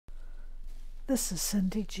This is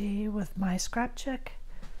Cyndy G with my scrap check,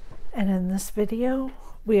 and in this video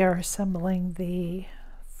we are assembling the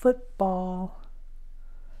football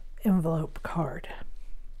envelope card.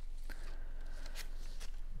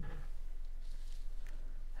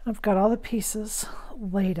 I've got all the pieces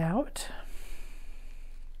laid out.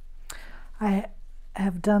 I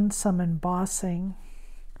have done some embossing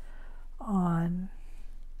on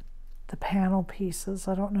the panel pieces.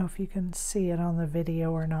 I don't know if you can see it on the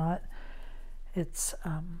video or not. It's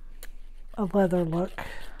a leather look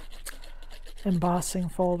embossing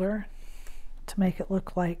folder to make it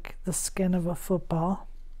look like the skin of a football.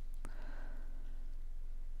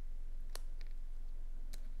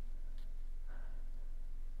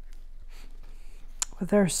 But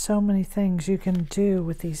there are so many things you can do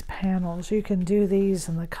with these panels. You can do these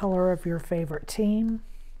in the color of your favorite team.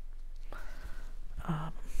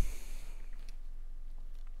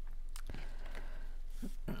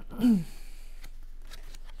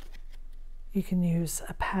 You can use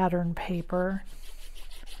a pattern paper.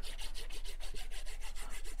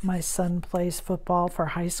 My son plays football for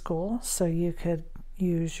high school, so you could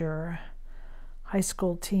use your high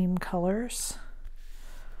school team colors,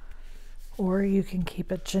 or you can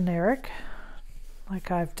keep it generic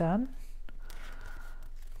like I've done.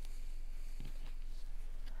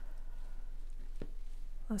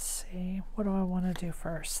 Let's see, what do I want to do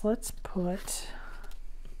first? I'm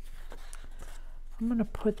going to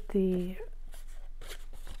put the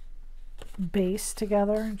base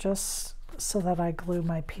together just so that I glue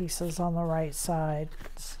my pieces on the right side.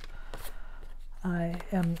 I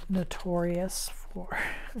am notorious for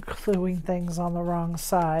gluing things on the wrong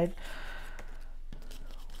side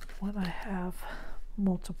when I have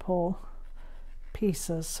multiple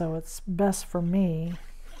pieces, so it's best for me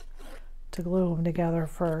to glue them together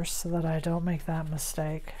first so that I don't make that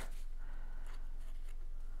mistake.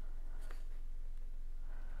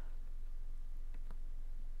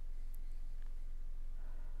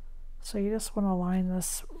 So you just want to line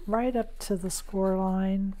this right up to the score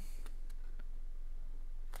line.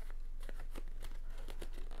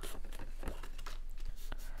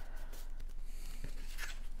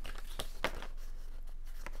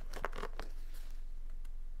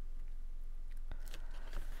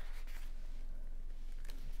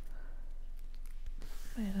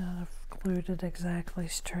 And I've glued it exactly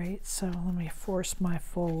straight, so let me force my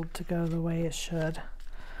fold to go the way it should.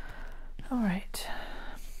 All right.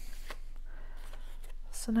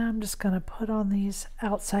 So now I'm just going to put on these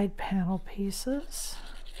outside panel pieces.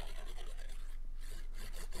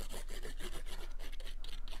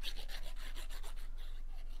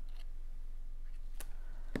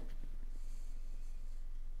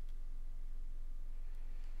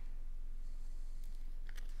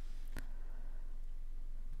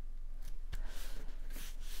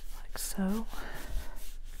 Like so.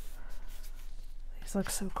 These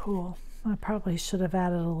look so cool. I probably should have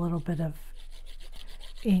added a little bit of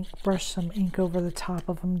ink, brush some ink over the top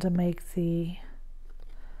of them to make the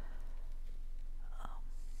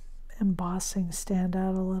embossing stand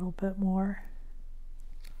out a little bit more.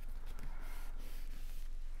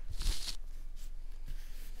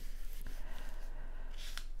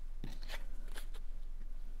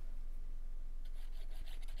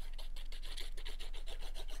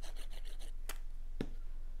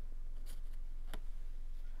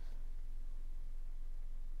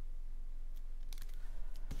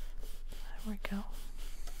 There we go.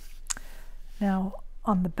 Now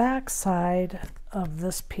on the back side of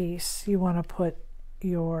this piece you want to put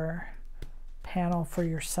your panel for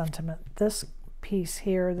your sentiment. This piece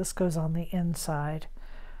here, this goes on the inside,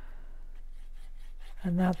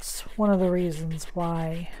 and that's one of the reasons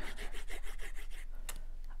why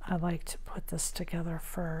I like to put this together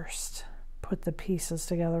first, put the pieces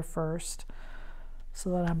together first, so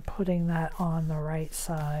that I'm putting that on the right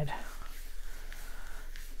side.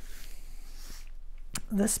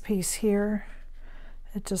 This piece here,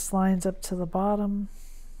 it just lines up to the bottom,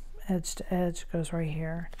 edge to edge, goes right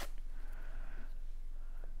here.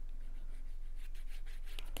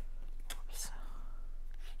 Oops.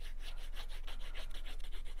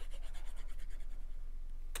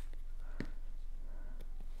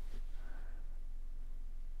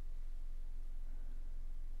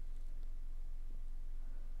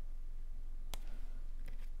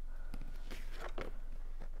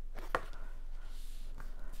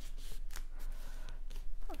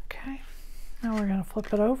 Now we're going to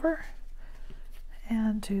flip it over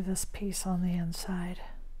and do this piece on the inside.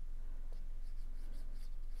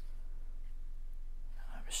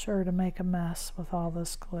 I'm sure to make a mess with all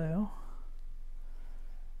this glue,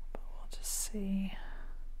 but we'll just see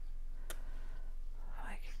if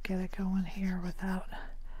I can get it going here without,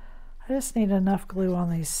 I just need enough glue on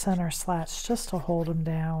these center slats just to hold them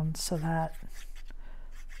down so that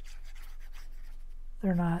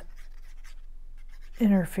they're not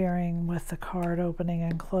interfering with the card opening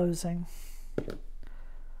and closing. There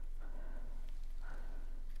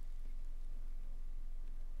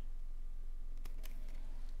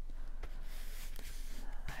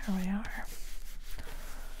we are.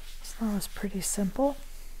 So that was pretty simple.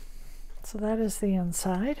 So that is the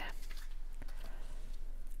inside.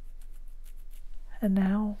 And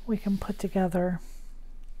now we can put together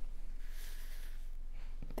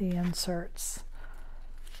the inserts.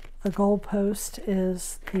 The goal post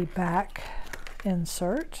is the back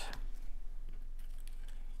insert.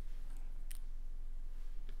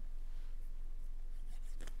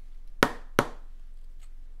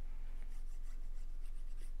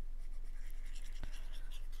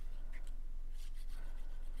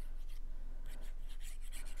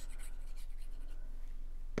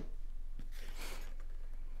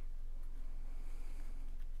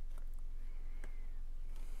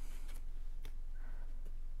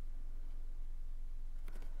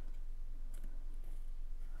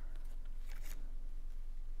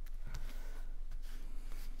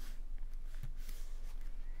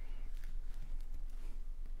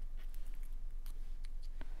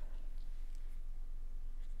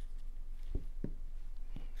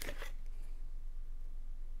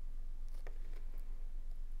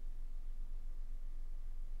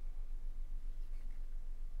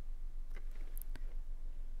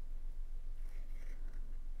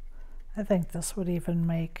 I think this would even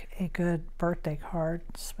make a good birthday card,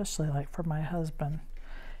 especially like for my husband.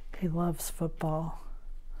 He loves football.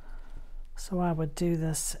 So I would do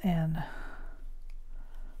this in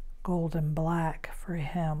gold and black for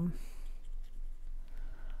him.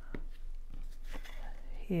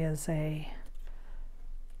 He is a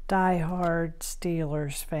die-hard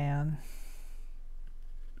Steelers fan.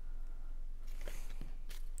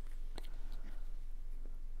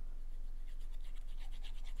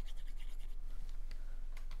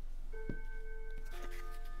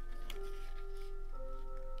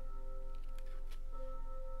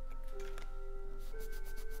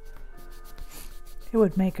 It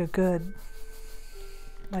would make a good,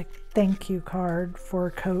 like, thank you card for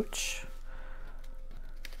a coach.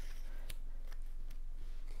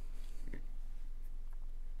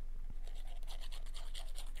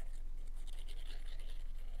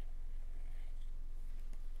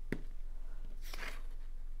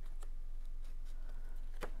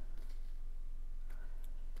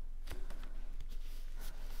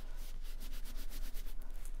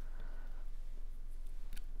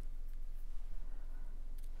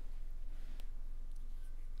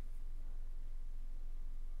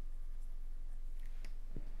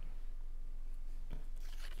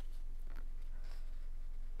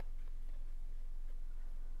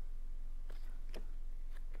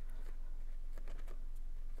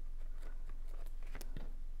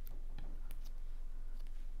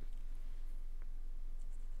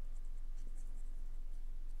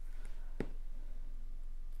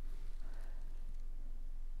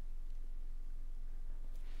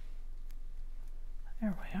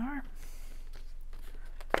 There we are.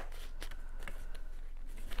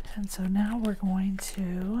 And so now we're going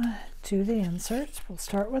to do the inserts. We'll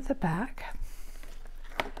start with the back.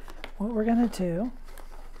 What we're going to do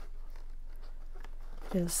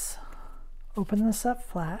is open this up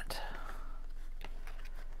flat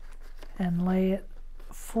and lay it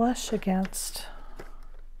flush against.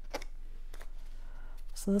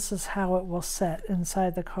 So this is how it will set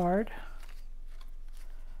inside the card.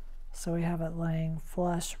 So we have it laying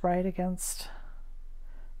flush right against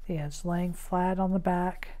the edge, laying flat on the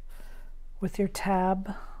back with your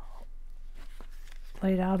tab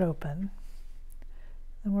laid out open.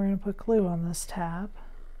 Then we're going to put glue on this tab.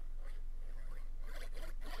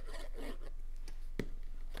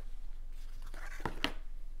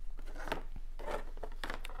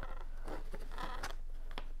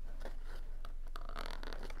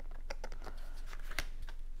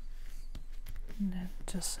 And then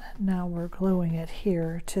just now we're gluing it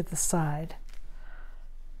here to the side.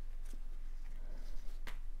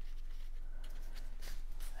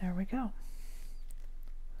 There we go.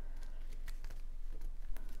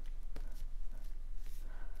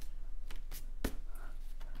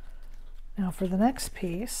 Now for the next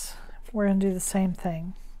piece, we're going to do the same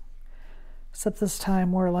thing, except this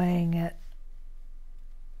time we're laying it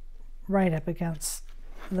right up against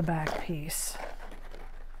the back piece.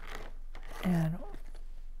 And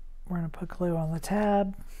we're going to put glue on the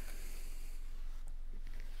tab.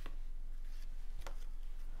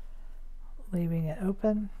 Leaving it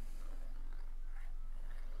open.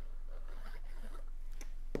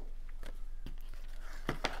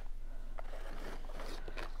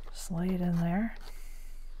 just lay it in there.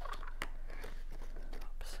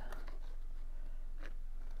 Oops.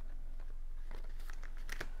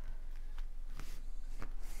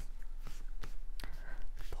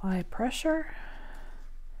 Apply pressure.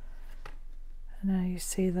 And now you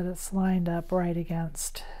see that it's lined up right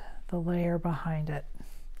against the layer behind it.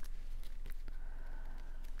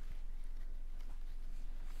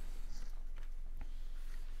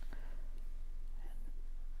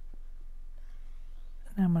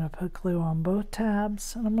 I'm going to put glue on both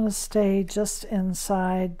tabs, and I'm going to stay just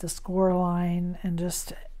inside the score line and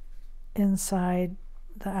just inside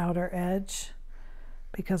the outer edge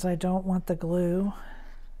because I don't want the glue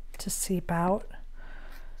to seep out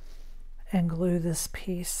and glue this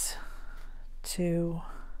piece to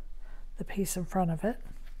the piece in front of it.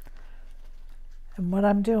 And what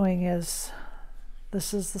I'm doing is,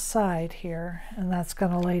 this is the side here, and that's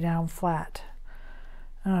going to lay down flat.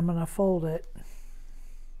 And I'm going to fold it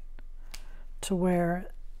to where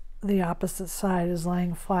the opposite side is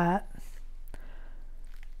laying flat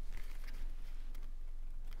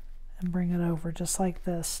and bring it over just like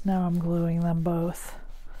this. Now I'm gluing them both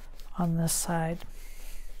on this side.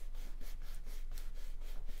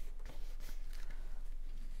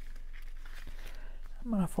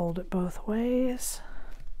 I'm going to fold it both ways.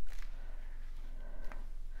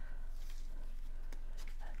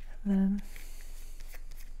 And then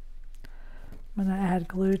I'm going to add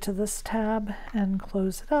glue to this tab and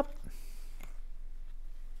close it up.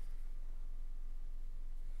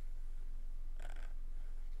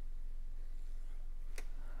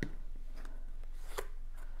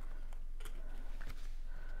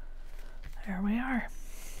 There we are.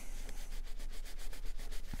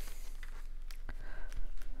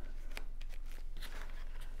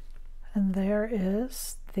 And there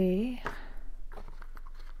is the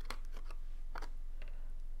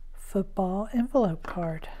football envelope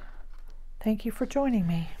card. Thank you for joining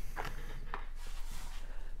me.